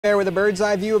There with a bird's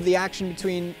eye view of the action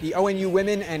between the ONU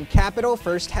women and Capital.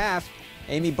 First half,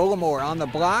 Amy Bullimore on the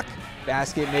block.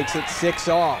 Basket makes it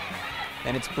 6-all.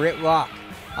 Then it's Britt Locke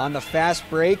on the fast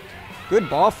break. Good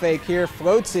ball fake here,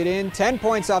 floats it in. 10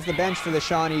 points off the bench for the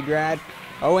Shawnee grad.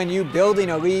 ONU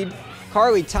building a lead.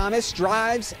 Carly Thomas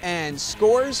drives and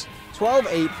scores.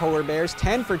 12-8 Polar Bears,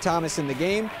 10 for Thomas in the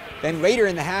game. Then later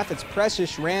in the half, it's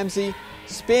Precious Ramsey.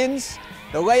 Spins,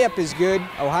 the layup is good.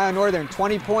 Ohio Northern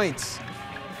 20 points.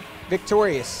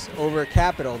 Victorious over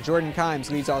Capital. Jordan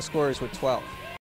Kimes leads all scorers with 12.